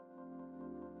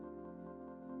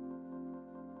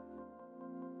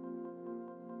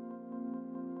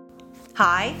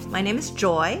Hi, my name is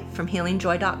Joy from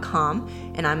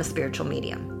healingjoy.com, and I'm a spiritual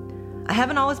medium. I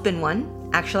haven't always been one.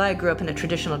 Actually, I grew up in a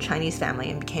traditional Chinese family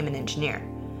and became an engineer.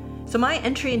 So my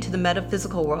entry into the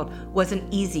metaphysical world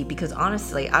wasn't easy because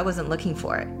honestly, I wasn't looking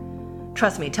for it.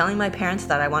 Trust me, telling my parents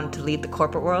that I wanted to leave the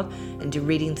corporate world and do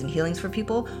readings and healings for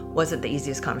people wasn't the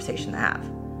easiest conversation to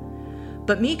have.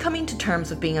 But me coming to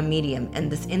terms with being a medium in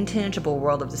this intangible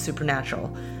world of the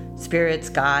supernatural, spirits,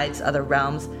 guides, other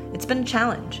realms, it's been a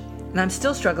challenge. And I'm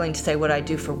still struggling to say what I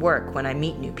do for work when I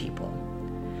meet new people.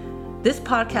 This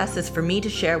podcast is for me to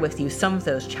share with you some of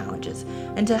those challenges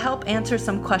and to help answer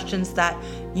some questions that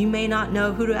you may not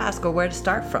know who to ask or where to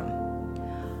start from.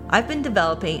 I've been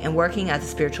developing and working as a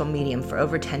spiritual medium for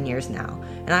over 10 years now,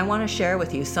 and I want to share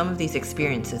with you some of these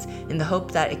experiences in the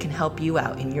hope that it can help you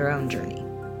out in your own journey.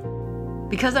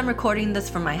 Because I'm recording this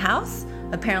from my house,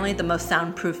 apparently the most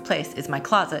soundproof place is my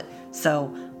closet,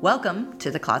 so welcome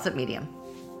to the Closet Medium.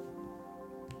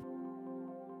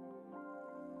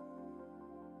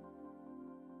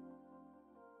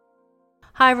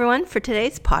 Hi everyone, for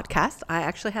today's podcast, I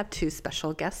actually have two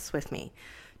special guests with me.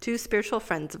 Two spiritual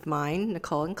friends of mine,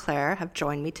 Nicole and Claire, have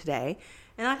joined me today,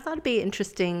 and I thought it'd be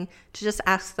interesting to just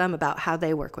ask them about how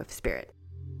they work with spirit.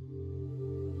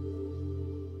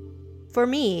 For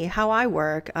me, how I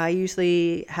work, I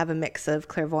usually have a mix of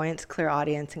clairvoyance,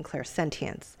 clairaudience, and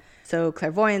clairsentience. So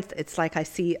clairvoyance, it's like I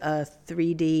see a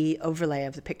 3D overlay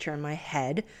of the picture in my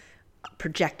head,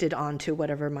 projected onto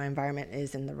whatever my environment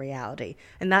is in the reality.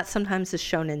 And that sometimes is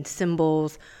shown in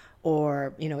symbols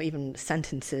or, even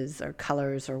sentences or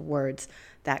colors or words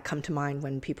that come to mind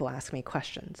when people ask me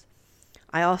questions.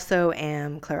 I also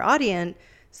am clairaudient,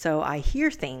 so I hear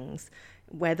things,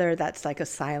 whether that's like a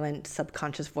silent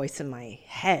subconscious voice in my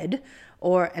head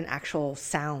or an actual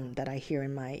sound that I hear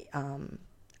in my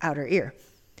outer ear.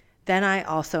 Then I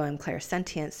also am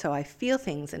clairsentient, so I feel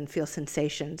things and feel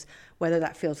sensations, whether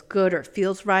that feels good or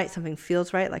feels right, something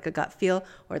feels right, like a gut feel,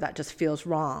 or that just feels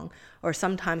wrong. Or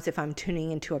sometimes if I'm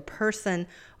tuning into a person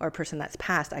or a person that's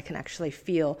passed, I can actually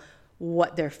feel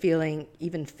what they're feeling,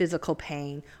 even physical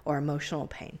pain or emotional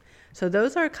pain. So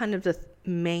those are kind of the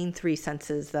main three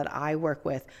senses that I work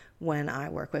with when I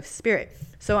work with spirit.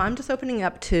 So I'm just opening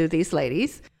up to these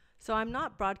ladies. So I'm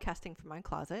not broadcasting from my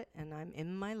closet, and I'm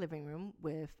in my living room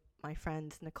with my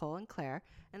friends Nicole and Claire,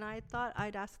 and I thought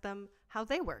I'd ask them how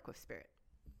they work with spirit.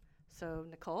 So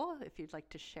Nicole, if you'd like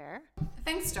to share.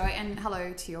 Thanks, Joy, and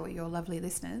hello to your lovely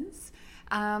listeners.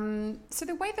 So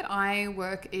the way that I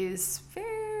work is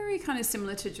very kind of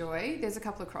similar to Joy. There's a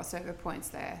couple of crossover points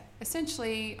there.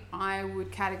 Essentially, I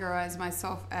would categorize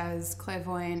myself as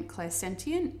clairvoyant,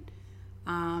 clairsentient,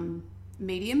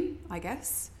 medium, I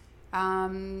guess.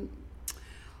 I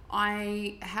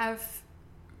have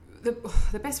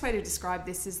the best way to describe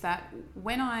this is that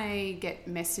when I get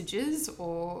messages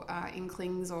or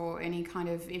inklings or any kind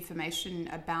of information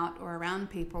about or around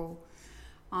people,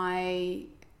 I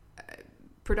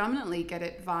predominantly get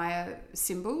it via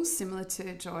symbols, similar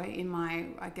to Joy. In my,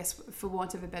 I guess, for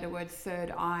want of a better word,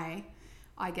 third eye,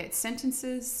 I get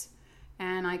sentences,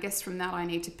 and I guess from that I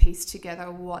need to piece together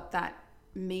what that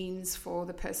means for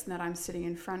the person that I'm sitting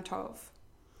in front of.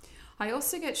 I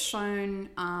also get shown,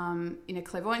 in a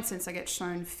clairvoyant sense, I get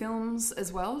shown films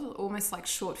as well, almost like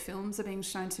short films are being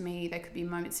shown to me. There could be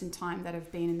moments in time that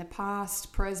have been in the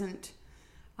past, present,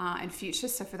 and future.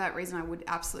 So for that reason, I would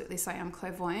absolutely say I'm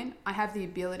clairvoyant. I have the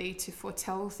ability to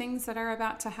foretell things that are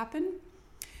about to happen,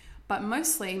 but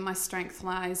mostly my strength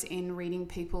lies in reading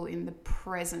people in the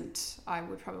present, I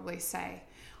would probably say.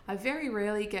 I very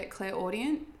rarely get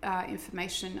clairaudient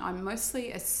information. I'm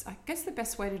mostly, I guess the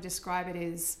best way to describe it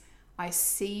is I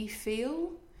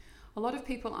feel. A lot of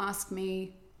people ask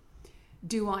me,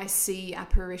 do I see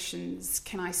apparitions?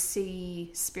 Can I see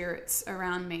spirits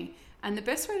around me? And the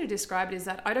best way to describe it is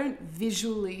that I don't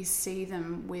visually see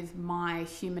them with my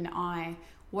human eye.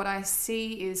 What I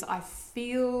see is I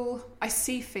feel.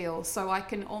 So I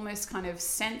can almost kind of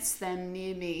sense them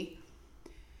near me.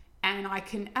 And I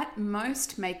can at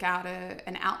most make out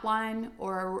an outline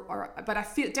but I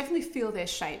definitely feel their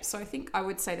shape. So I think I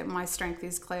would say that my strength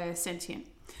is clairsentient.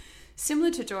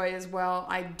 Similar to Joy as well,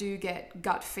 I do get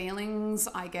gut feelings.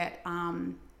 I get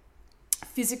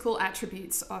physical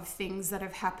attributes of things that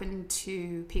have happened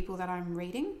to people that I'm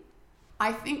reading.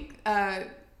 I think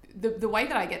the way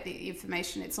that I get the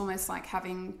information, it's almost like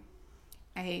having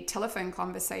a telephone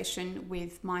conversation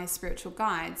with my spiritual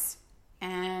guides.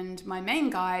 And my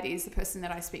main guide is the person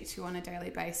that I speak to on a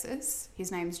daily basis.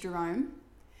 His name's Jerome.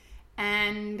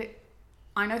 And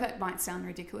I know that might sound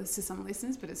ridiculous to some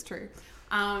listeners, but it's true.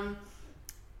 And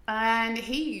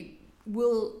he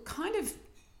will kind of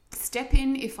step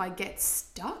in if I get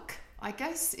stuck. I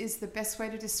guess, is the best way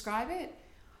to describe it.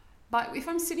 But if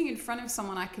I'm sitting in front of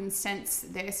someone, I can sense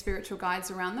their spiritual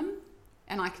guides around them,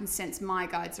 and I can sense my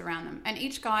guides around them. And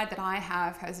each guide that I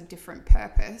have has a different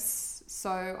purpose.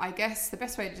 So I guess the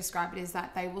best way to describe it is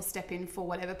that they will step in for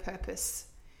whatever purpose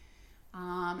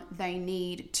they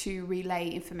need to relay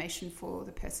information for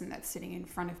the person that's sitting in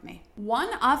front of me. One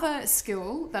other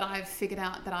skill that I've figured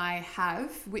out that I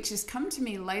have, which has come to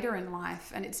me later in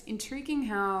life, and it's intriguing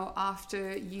how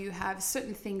after you have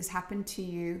certain things happen to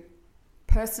you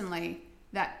personally,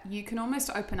 that you can almost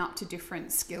open up to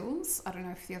different skills. I don't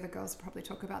know if the other girls will probably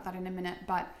talk about that in a minute,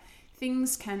 but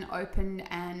things can open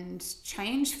and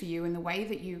change for you in the way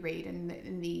that you read and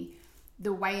in the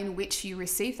way in which you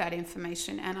receive that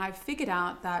information. And I've figured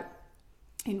out that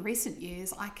in recent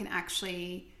years,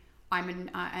 I'm an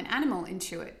animal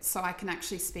intuit, so I can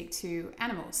actually speak to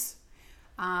animals,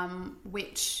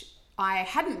 which I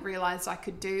hadn't realized I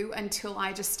could do until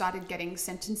I just started getting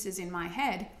sentences in my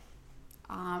head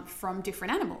from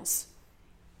different animals.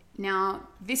 Now,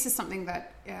 this is something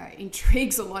that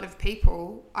intrigues a lot of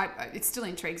people. It still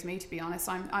intrigues me, to be honest.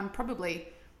 I'm probably,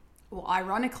 well,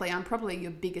 ironically, I'm probably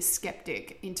your biggest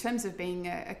skeptic in terms of being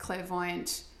a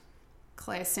clairvoyant,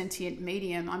 clairsentient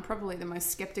medium. I'm probably the most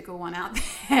skeptical one out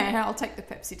there. I'll take the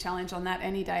Pepsi challenge on that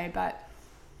any day. But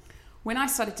when I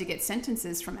started to get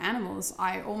sentences from animals,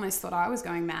 I almost thought I was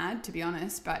going mad, to be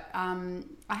honest. But I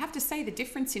have to say the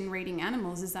difference in reading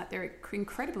animals is that they're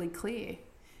incredibly clear.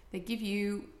 They give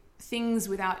you things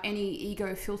without any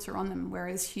ego filter on them,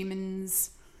 whereas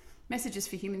messages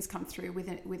for humans come through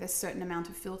with a certain amount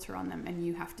of filter on them, and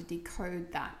you have to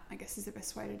decode that, I guess is the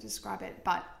best way to describe it.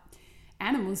 But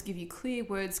animals give you clear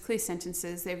words, clear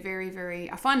sentences. They're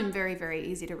I find them very, very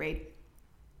easy to read.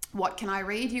 What can I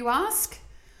read, you ask?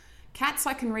 Cats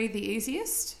I can read the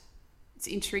easiest. It's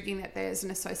intriguing that there's an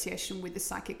association with the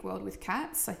psychic world with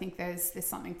cats. I think there's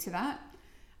something to that.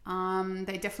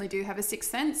 They definitely do have a sixth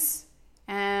sense.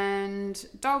 And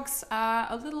dogs are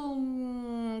a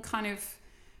little kind of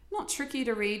not tricky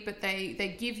to read, but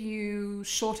they give you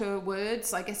shorter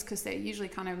words, I guess, because they're usually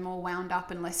kind of more wound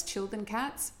up and less chilled than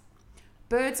cats.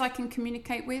 Birds I can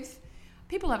communicate with.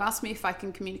 People have asked me if I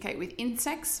can communicate with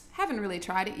insects. Haven't really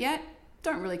tried it yet.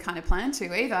 Don't really kind of plan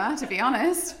to either, to be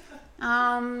honest.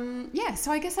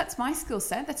 So I guess that's my skill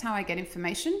set. That's how I get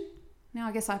information. Now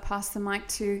I guess I pass the mic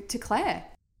to Claire.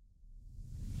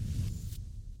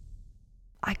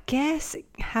 I guess it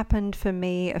happened for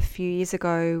me a few years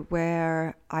ago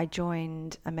where I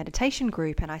joined a meditation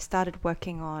group and I started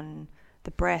working on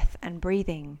the breath and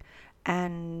breathing.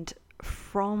 And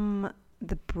from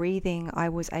the breathing, I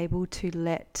was able to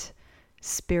let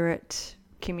spirit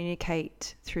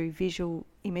communicate through visual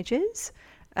images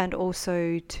and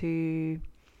also to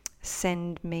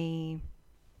send me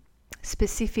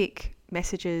specific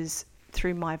messages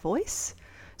through my voice.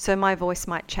 So my voice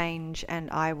might change and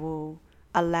I will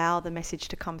allow the message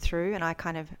to come through, and I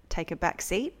kind of take a back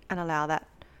seat and allow that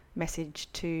message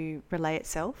to relay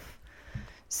itself.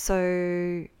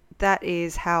 So that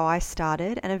is how I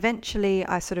started, and eventually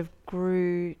I sort of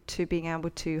grew to being able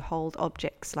to hold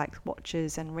objects like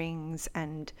watches and rings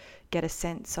and get a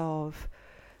sense of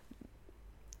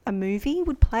a movie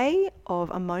would play, of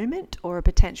a moment or a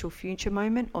potential future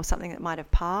moment or something that might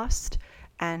have passed,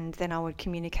 and then I would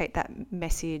communicate that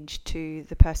message to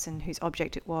the person whose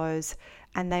object it was,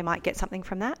 and they might get something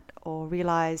from that or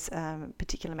realize a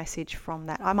particular message from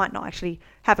that. I might not actually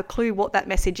have a clue what that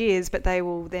message is, but they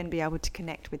will then be able to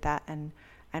connect with that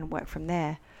and work from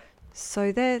there.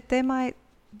 So they're my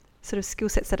sort of skill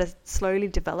sets that are slowly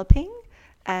developing,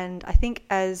 and I think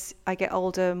as I get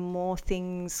older, more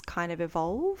things kind of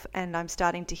evolve, and I'm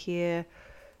starting to hear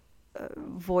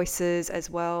voices as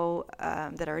well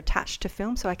that are attached to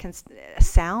film. So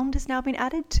sound has now been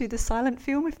added to the silent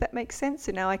film, if that makes sense.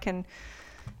 So now I can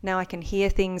hear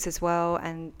things as well,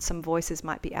 and some voices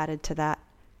might be added to that,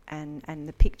 and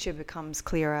the picture becomes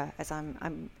clearer as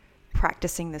I'm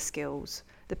practicing the skills.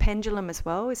 The pendulum as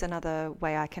well is another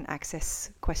way I can access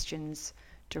questions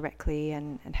directly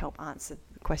and help answer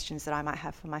questions that I might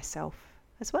have for myself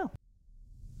as well.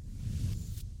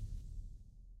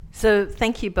 So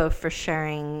thank you both for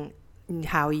sharing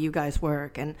how you guys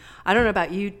work. And I don't know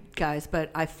about you guys,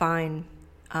 but I find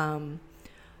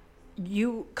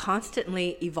you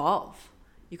constantly evolve.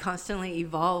 You constantly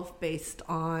evolve based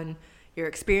on your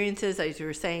experiences. As you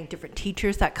were saying, different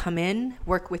teachers that come in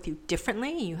work with you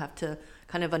differently. You have to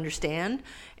kind of understand.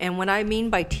 And what I mean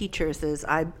by teachers is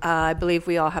I believe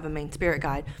we all have a main spirit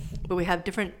guide, but we have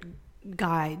different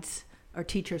guides or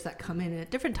teachers that come in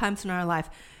at different times in our life,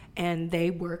 and they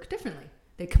work differently.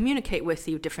 they communicate with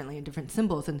you differently in different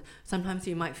symbols. And sometimes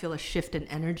you might feel a shift in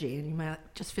energy, and you might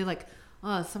just feel like,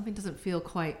 oh, something doesn't feel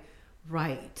quite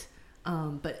right.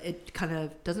 But it kind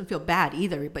of doesn't feel bad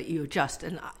either, but you adjust.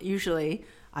 And usually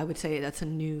I would say that's a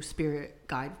new spirit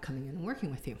guide coming in and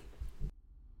working with you.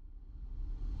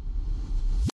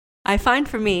 I find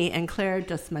for me, and Claire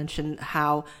just mentioned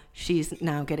how she's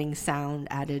now getting sound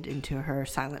added into her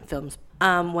silent films.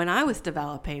 When I was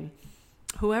developing,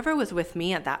 whoever was with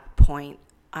me at that point,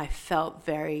 I felt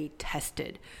very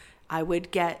tested. I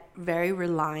would get very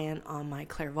reliant on my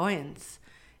clairvoyance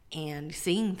and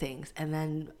seeing things. And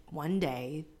then one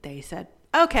day they said,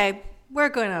 okay, we're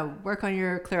going to work on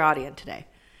your clairaudient today.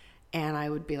 And I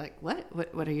would be like,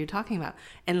 what are you talking about?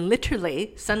 And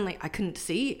literally, suddenly, I couldn't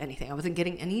see anything. I wasn't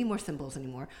getting any more symbols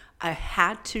anymore. I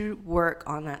had to work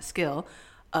on that skill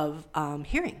of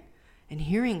hearing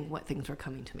what things were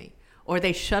coming to me. Or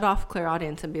they shut off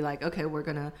clairaudience and be like, okay, we're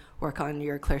going to work on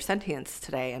your clairsentience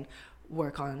today and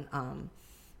work on,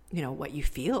 what you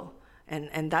feel.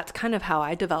 And that's kind of how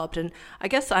I developed. And I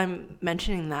guess I'm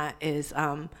mentioning that is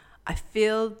I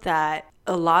feel that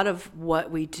a lot of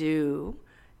what we do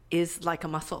is like a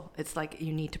muscle. It's like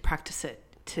you need to practice it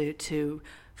to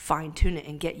fine tune it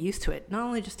and get used to it, not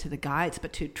only just to the guides,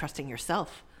 but to trusting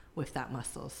yourself with that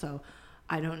muscle. So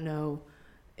I don't know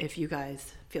if you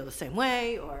guys feel the same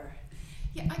way or...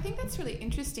 Yeah, I think that's really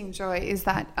interesting, Joy, is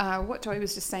that what Joy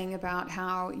was just saying about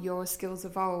how your skills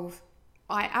evolve.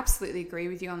 I absolutely agree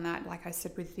with you on that. Like I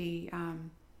said, with the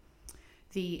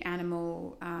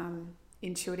animal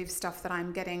intuitive stuff that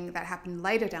I'm getting, that happened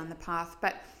later down the path.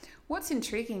 But what's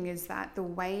intriguing is that the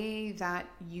way that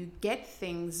you get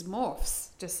things morphs,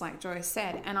 just like Joy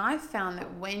said. And I've found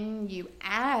that when you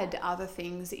add other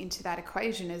things into that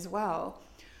equation as well,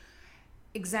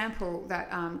 example that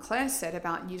Claire said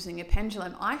about using a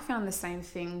pendulum, I found the same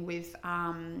thing with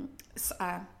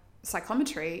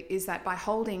psychometry, is that by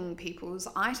holding people's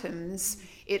items,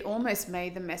 it almost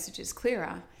made the messages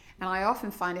clearer. And I often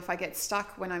find if I get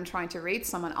stuck when I'm trying to read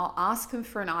someone, I'll ask them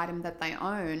for an item that they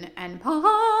own, and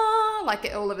like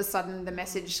all of a sudden the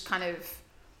message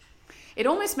it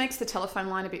almost makes the telephone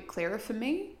line a bit clearer for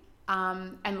me.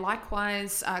 And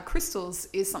likewise, crystals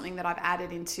is something that I've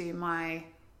added into my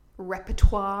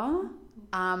repertoire.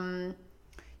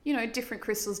 Different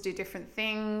crystals do different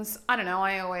things. I don't know.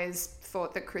 I always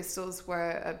thought that crystals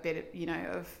were a bit,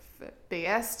 of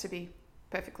BS, to be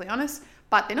perfectly honest,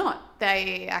 but they're not.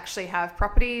 They actually have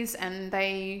properties, and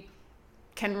they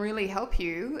can really help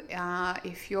you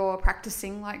if you're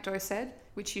practicing, like Joy said,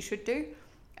 which you should do,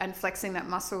 and flexing that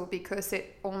muscle, because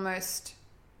it almost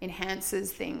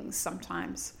enhances things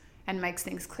sometimes and makes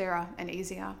things clearer and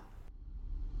easier.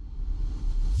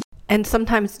 And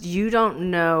sometimes you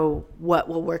don't know what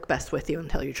will work best with you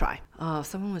until you try.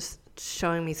 Someone was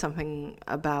showing me something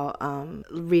about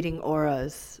reading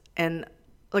auras, and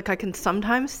like I can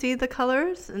sometimes see the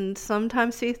colors and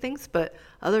sometimes see things, but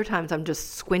other times I'm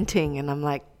just squinting and I'm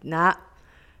like, nah,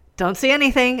 don't see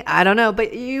anything. I don't know,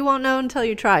 but you won't know until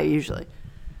you try usually.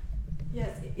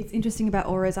 Yes, it's interesting about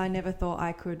auras. I never thought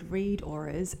I could read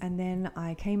auras, and then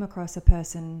I came across a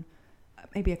person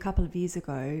maybe a couple of years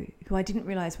ago who I didn't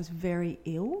realize was very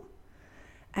ill,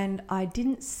 and I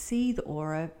didn't see the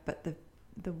aura, but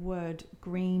the word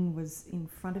green was in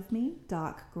front of me,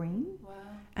 dark green. Wow.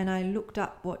 And I looked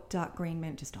up what dark green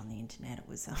meant just on the internet. It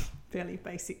was a fairly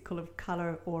basic kind of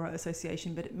color aura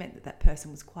association, but it meant that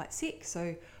person was quite sick.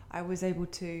 So I was able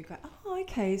to go, oh,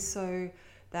 okay, so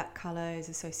that color is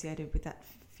associated with that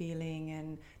feeling.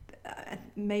 And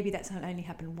maybe that's only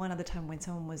happened one other time, when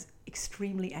someone was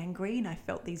extremely angry and I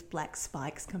felt these black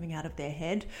spikes coming out of their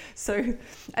head. So,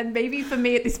 and maybe for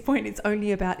me at this point, it's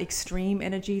only about extreme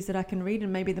energies that I can read,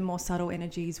 and maybe the more subtle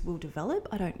energies will develop.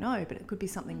 I don't know, but it could be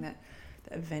something that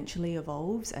eventually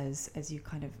evolves as you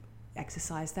kind of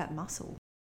exercise that muscle.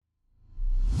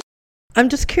 I'm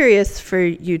just curious for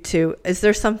you two, is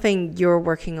there something you're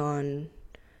working on,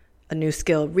 a new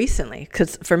skill recently?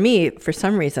 Because for me, for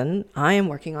some reason, I am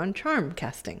working on charm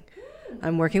casting.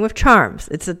 I'm working with charms.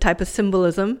 It's a type of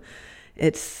symbolism.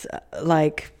 It's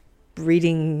like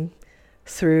reading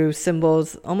through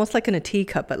symbols, almost like in a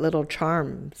teacup, but little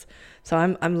charms. So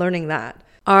I'm learning that.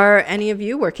 Are any of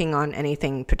you working on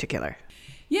anything particular?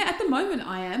 Yeah, at the moment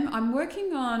I am. I'm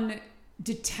working on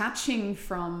detaching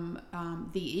from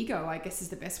the ego, I guess is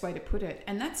the best way to put it.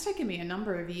 And that's taken me a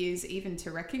number of years even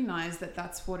to recognize that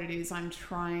that's what it is I'm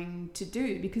trying to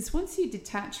do. Because once you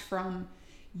detach from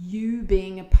you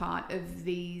being a part of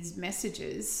these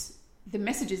messages, the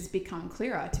messages become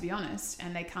clearer, to be honest,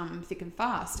 and they come thick and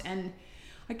fast. And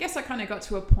I guess I kind of got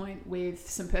to a point with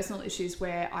some personal issues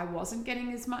where I wasn't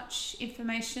getting as much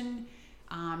information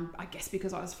I guess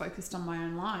because I was focused on my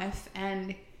own life.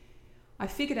 And I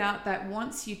figured out that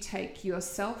once you take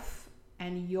yourself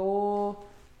and your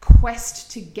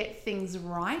quest to get things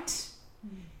right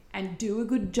and do a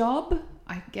good job,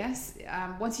 I guess,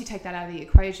 once you take that out of the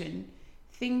equation,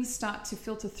 things start to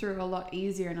filter through a lot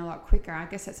easier and a lot quicker. I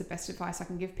guess that's the best advice I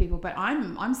can give people. But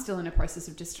I'm still in a process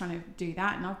of just trying to do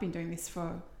that. And I've been doing this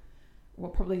for, well,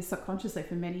 probably subconsciously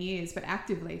for many years, but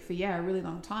actively for, a really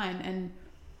long time. And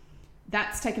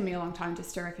that's taken me a long time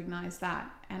just to recognize that.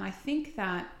 And I think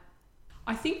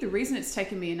the reason it's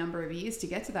taken me a number of years to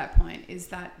get to that point is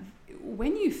that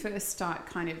when you first start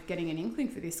kind of getting an inkling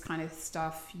for this kind of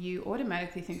stuff, you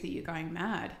automatically think that you're going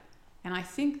mad. And I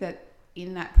think that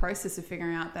in that process of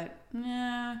figuring out that,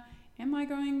 am I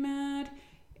going mad?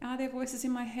 Are there voices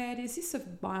in my head? Is this a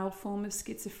mild form of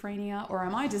schizophrenia? Or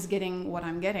am I just getting what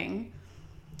I'm getting?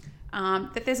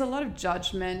 That there's a lot of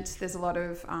judgment. There's a lot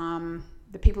of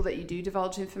the people that you do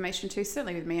divulge information to.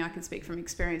 Certainly with me, I can speak from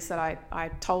experience that I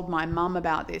told my mum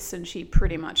about this and she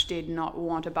pretty much did not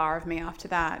want a bar of me after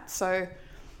that. So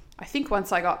I think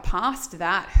once I got past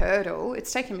that hurdle,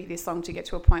 it's taken me this long to get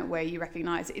to a point where you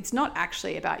recognize it's not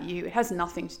actually about you. It has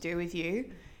nothing to do with you.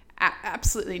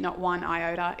 Absolutely not one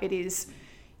iota. It is,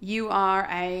 you're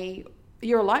a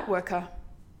light worker.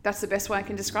 That's the best way I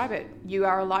can describe it. You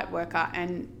are a light worker.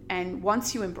 And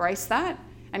once you embrace that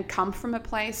and come from a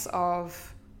place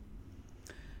of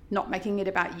not making it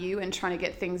about you and trying to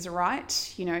get things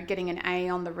right, getting an A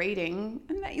on the reading.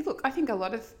 And look, I think a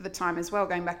lot of the time as well,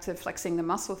 going back to flexing the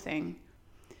muscle thing,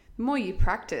 the more you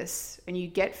practice and you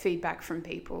get feedback from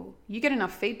people, you get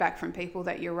enough feedback from people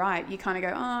that you're right. You kind of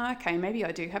go, oh, okay, maybe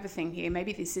I do have a thing here.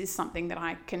 Maybe this is something that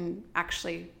I can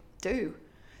actually do.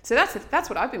 So that's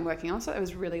what I've been working on. So it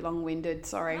was really long-winded,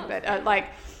 sorry. But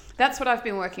that's what I've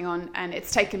been working on, and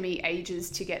it's taken me ages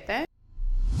to get there.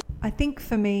 I think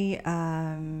for me,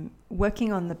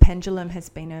 working on the pendulum has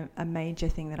been a major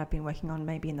thing that I've been working on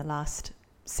maybe in the last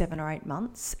 7 or 8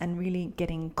 months, and really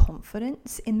getting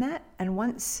confidence in that. And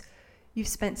once you've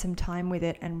spent some time with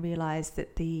it and realized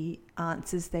that the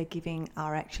answers they're giving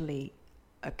are actually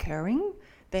occurring,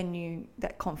 then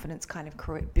that confidence kind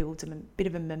of builds a bit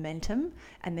of a momentum,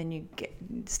 and then you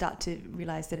start to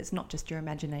realize that it's not just your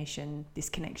imagination, this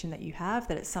connection that you have,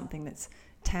 that it's something that's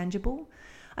tangible.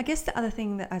 I guess the other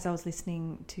thing that, as I was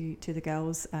listening to the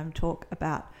girls talk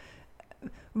about,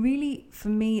 really for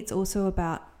me it's also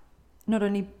about not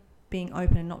only being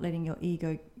open and not letting your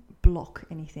ego block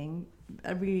anything,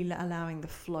 really allowing the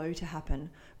flow to happen,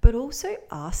 but also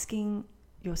asking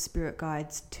your spirit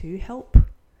guides to help.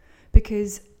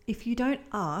 Because if you don't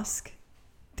ask,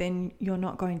 then you're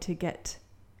not going to get,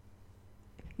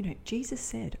 Jesus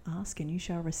said, ask and you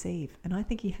shall receive. And I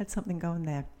think he had something going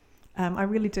there. I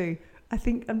really do.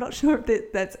 I'm not sure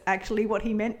if that's actually what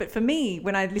he meant, but for me,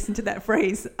 when I listen to that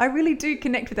phrase, I really do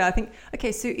connect with that. I think,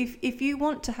 okay, so if you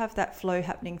want to have that flow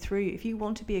happening through you, if you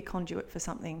want to be a conduit for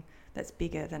something that's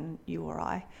bigger than you or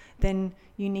I, then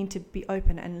you need to be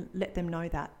open and let them know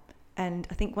that. And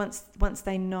I think once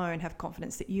they know and have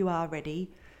confidence that you are ready,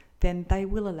 then they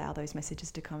will allow those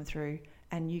messages to come through,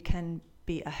 and you can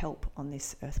be a help on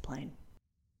this earth plane.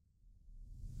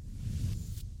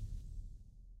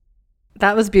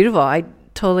 That was beautiful. I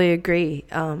totally agree.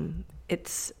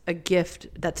 It's a gift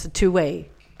that's a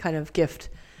two-way kind of gift.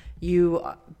 You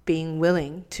being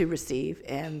willing to receive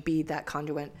and be that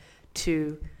conduit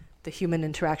to the human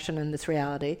interaction in this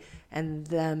reality, and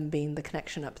them being the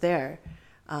connection up there.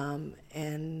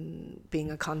 And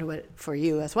being a conduit for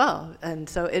you as well. And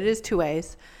so it is two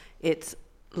ways. It's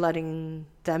letting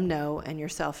them know and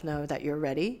yourself know that you're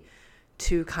ready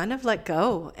to kind of let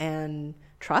go and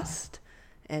trust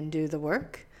and do the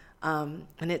work. And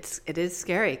it is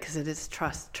scary because it is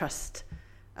trust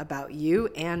about you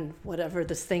and whatever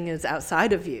this thing is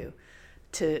outside of you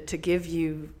to give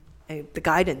you the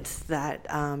guidance that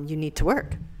you need to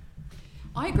work.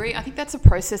 I agree. I think that's a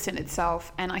process in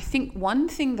itself. And I think one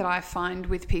thing that I find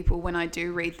with people when I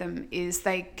do read them is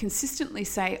they consistently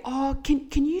say, oh,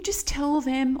 can you just tell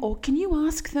them, or can you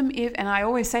ask them if, and I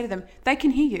always say to them, they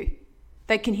can hear you.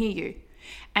 They can hear you.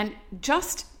 And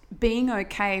just being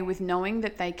okay with knowing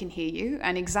that they can hear you,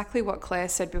 and exactly what Claire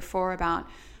said before about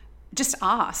just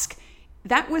ask.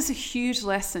 That was a huge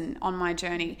lesson on my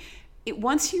journey.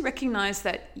 Once you recognize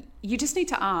that you just need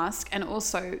to ask, and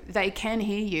also they can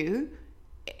hear you,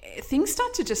 things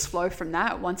start to just flow from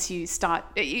that. Once you start,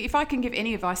 if I can give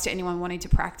any advice to anyone wanting to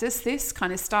practice this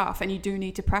kind of stuff, and you do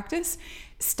need to practice,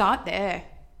 start there.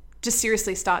 Just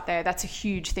seriously start there. That's a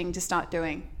huge thing to start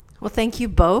doing. Well, thank you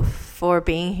both for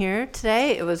being here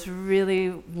today. It was really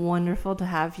wonderful to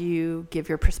have you give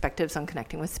your perspectives on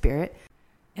connecting with spirit.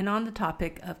 And on the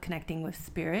topic of connecting with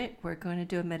spirit, we're going to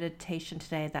do a meditation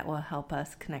today that will help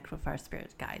us connect with our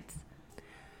spirit guides.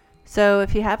 So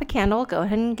if you have a candle, go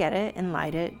ahead and get it and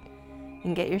light it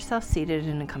and get yourself seated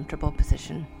in a comfortable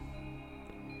position.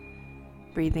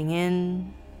 Breathing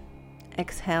in,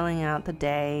 exhaling out the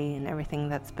day and everything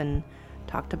that's been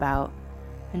talked about,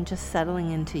 and just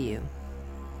settling into you,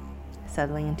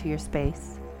 settling into your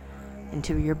space,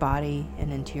 into your body,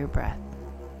 and into your breath.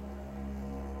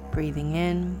 Breathing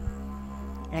in,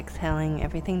 exhaling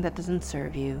everything that doesn't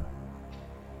serve you.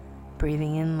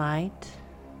 Breathing in light.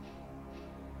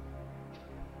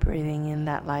 Breathing in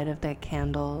that light of that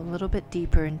candle a little bit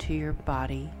deeper into your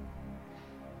body.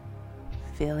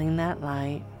 Feeling that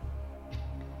light,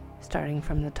 starting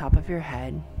from the top of your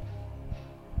head,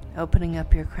 opening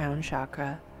up your crown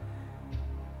chakra,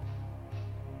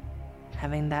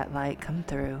 having that light come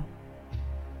through,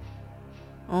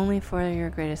 only for your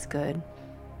greatest good,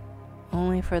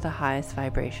 only for the highest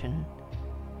vibration.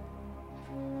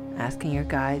 Asking your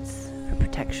guides for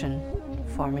protection,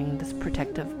 forming this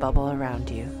protective bubble around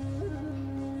you.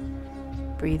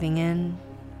 Breathing in,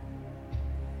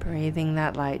 breathing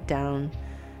that light down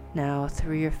now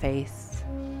through your face,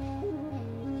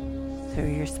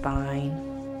 through your spine,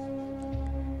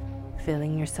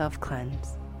 feeling yourself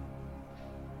cleanse.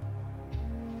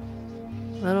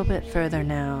 A little bit further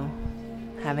now,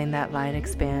 having that light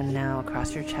expand now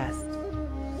across your chest,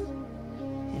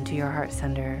 into your heart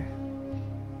center,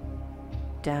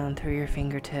 down through your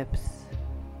fingertips,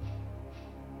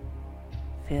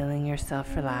 feeling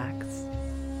yourself relax.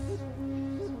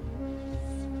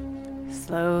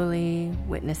 Slowly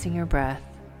witnessing your breath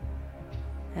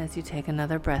as you take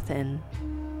another breath in,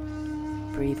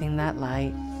 breathing that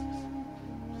light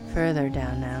further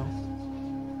down now,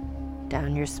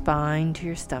 down your spine to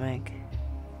your stomach,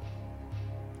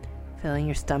 feeling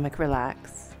your stomach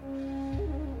relax.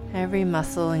 Every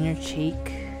muscle in your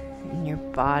cheek, in your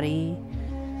body,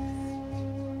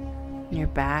 in your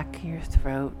back, your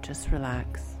throat, just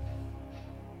relax.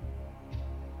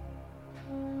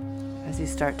 As you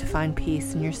start to find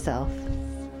peace in yourself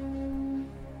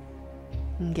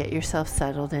and get yourself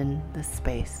settled in this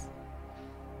space.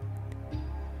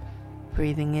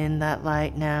 Breathing in that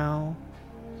light now,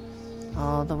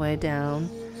 all the way down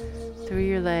through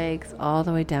your legs, all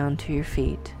the way down to your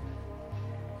feet.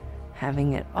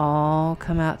 Having it all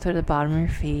come out through the bottom of your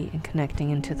feet and connecting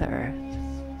into the earth.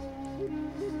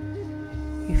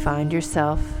 You find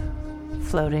yourself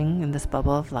floating in this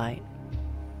bubble of light.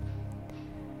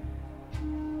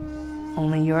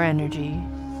 Only your energy,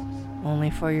 only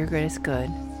for your greatest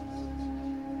good.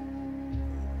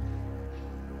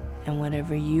 And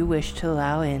whatever you wish to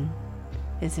allow in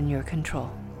is in your control.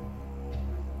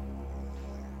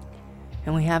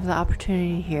 And we have the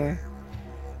opportunity here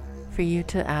for you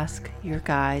to ask your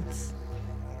guides,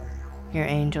 your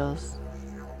angels,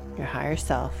 your higher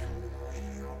self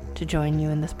to join you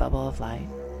in this bubble of light.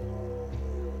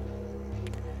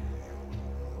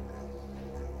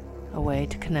 A way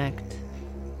to connect,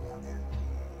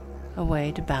 a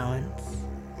way to balance,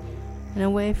 and a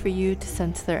way for you to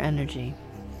sense their energy.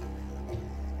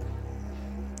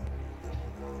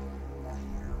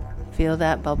 Feel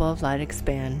that bubble of light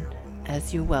expand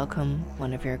as you welcome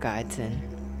one of your guides in.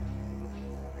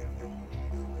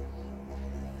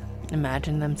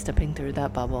 Imagine them stepping through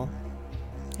that bubble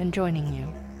and joining you.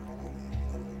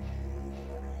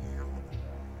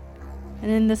 And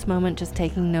in this moment, just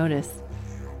taking notice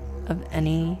of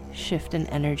any shift in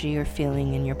energy or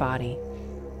feeling in your body.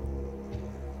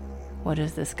 What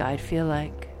does this guide feel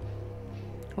like?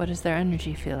 What does their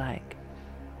energy feel like?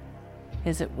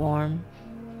 Is it warm?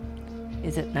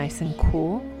 Is it nice and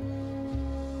cool?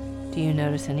 Do you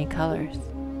notice any colors?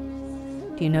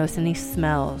 Do you notice any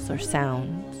smells or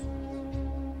sounds?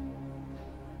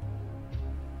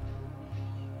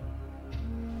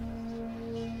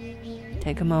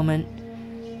 Take a moment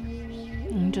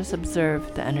and just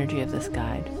observe the energy of this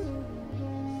guide.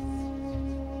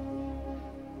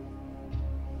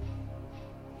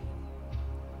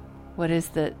 What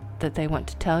is it that they want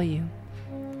to tell you?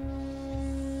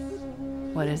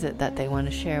 What is it that they want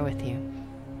to share with you?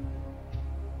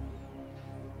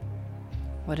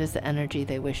 What is the energy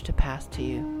they wish to pass to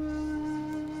you?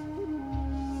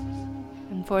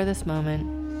 And for this moment,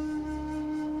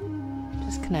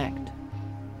 just connect.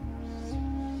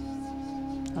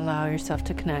 Allow yourself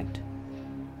to connect.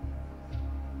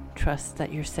 Trust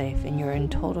that you're safe and you're in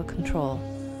total control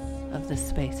of this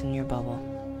space in your bubble.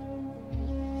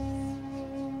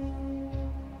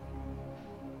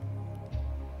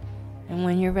 And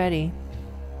when you're ready,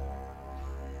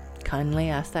 kindly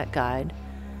ask that guide,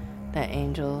 that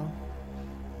angel,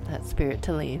 that that spirit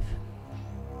to leave.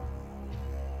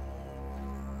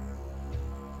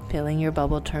 Feeling your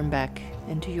bubble turn back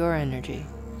into your energy,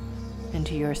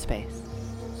 into your space.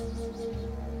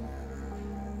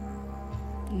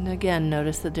 And again,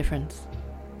 notice the difference.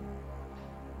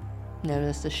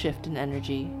 Notice the shift in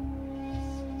energy,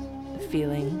 the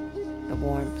feeling, the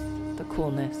warmth, the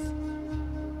coolness,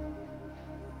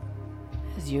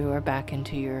 as you are back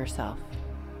into yourself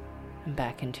and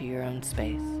back into your own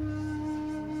space.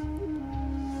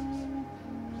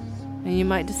 And you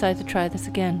might decide to try this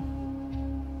again.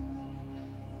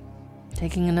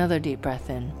 Taking another deep breath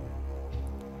in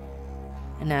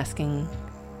and asking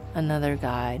another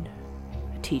guide,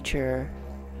 a teacher,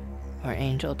 or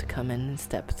angel to come in and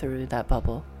step through that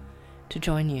bubble to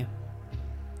join you.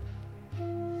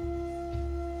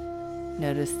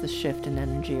 Notice the shift in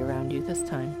energy around you this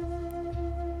time.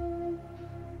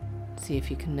 See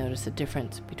if you can notice a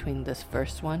difference between this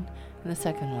first one and the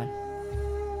second one.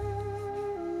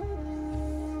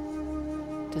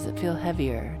 Does it feel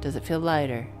heavier? Does it feel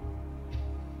lighter?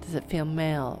 Does it feel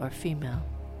male or female?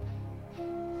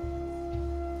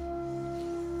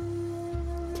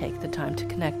 Take the time to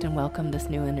connect and welcome this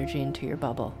new energy into your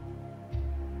bubble.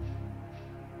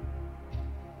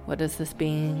 What does this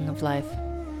being of life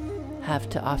have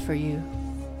to offer you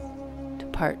to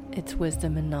part its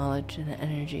wisdom and knowledge and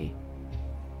energy?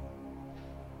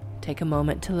 Take a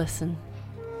moment to listen,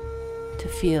 to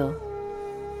feel,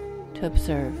 to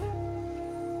observe.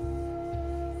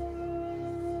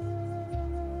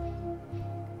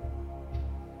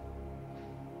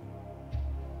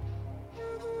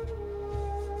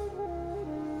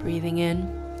 Breathing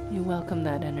in, you welcome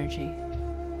that energy.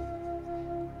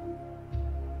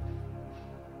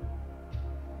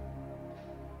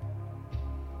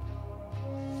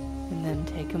 And then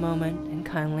take a moment and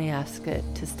kindly ask it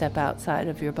to step outside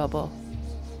of your bubble.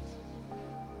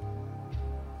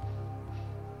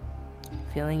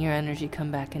 Feeling your energy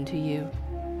come back into you,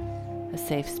 a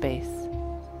safe space,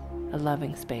 a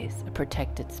loving space, a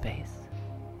protected space.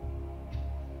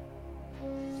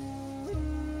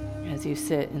 As you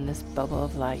sit in this bubble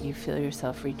of light, you feel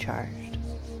yourself recharged,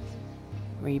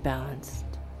 rebalanced,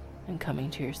 and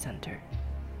coming to your center.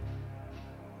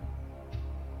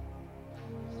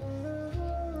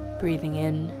 Breathing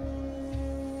in,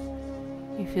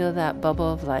 you feel that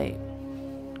bubble of light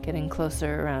getting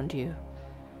closer around you,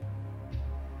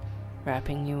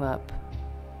 wrapping you up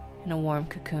in a warm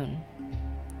cocoon.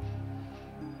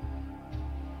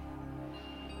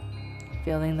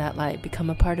 Feeling that light become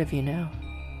a part of you now.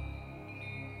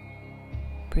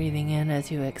 Breathing in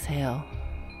as you exhale,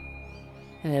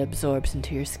 and it absorbs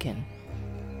into your skin.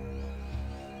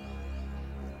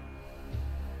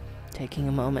 Taking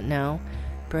a moment now,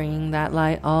 bringing that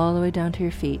light all the way down to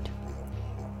your feet,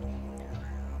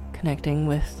 connecting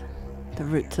with the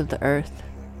roots of the earth,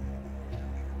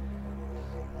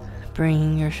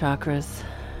 bringing your chakras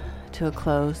to a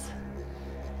close,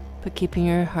 but keeping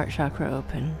your heart chakra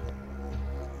open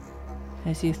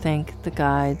as you thank the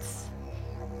guides,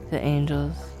 the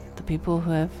angels, the people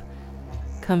who have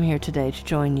come here today to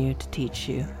join you, to teach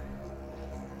you.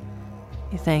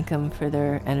 You thank them for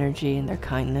their energy and their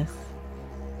kindness,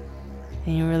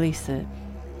 and you release it,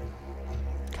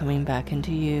 coming back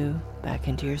into you, back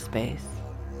into your space,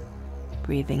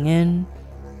 breathing in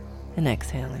and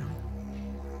exhaling.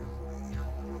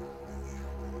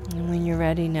 And when you're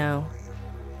ready now,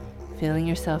 feeling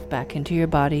yourself back into your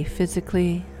body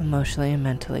physically, emotionally, and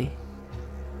mentally.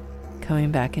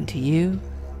 Coming back into you,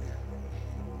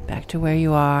 back to where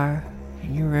you are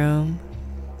in your room.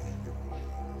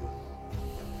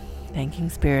 Thanking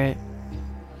Spirit.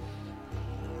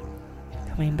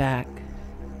 Coming back.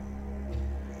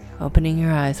 Opening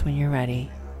your eyes when you're ready.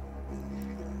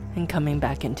 And coming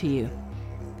back into you.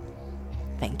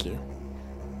 Thank you.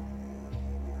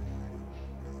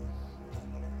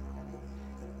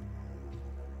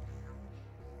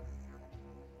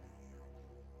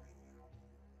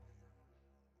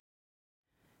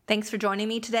 Thanks for joining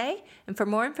me today, and for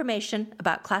more information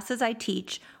about classes I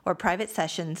teach or private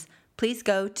sessions, please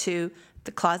go to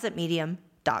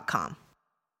theclosetmedium.com.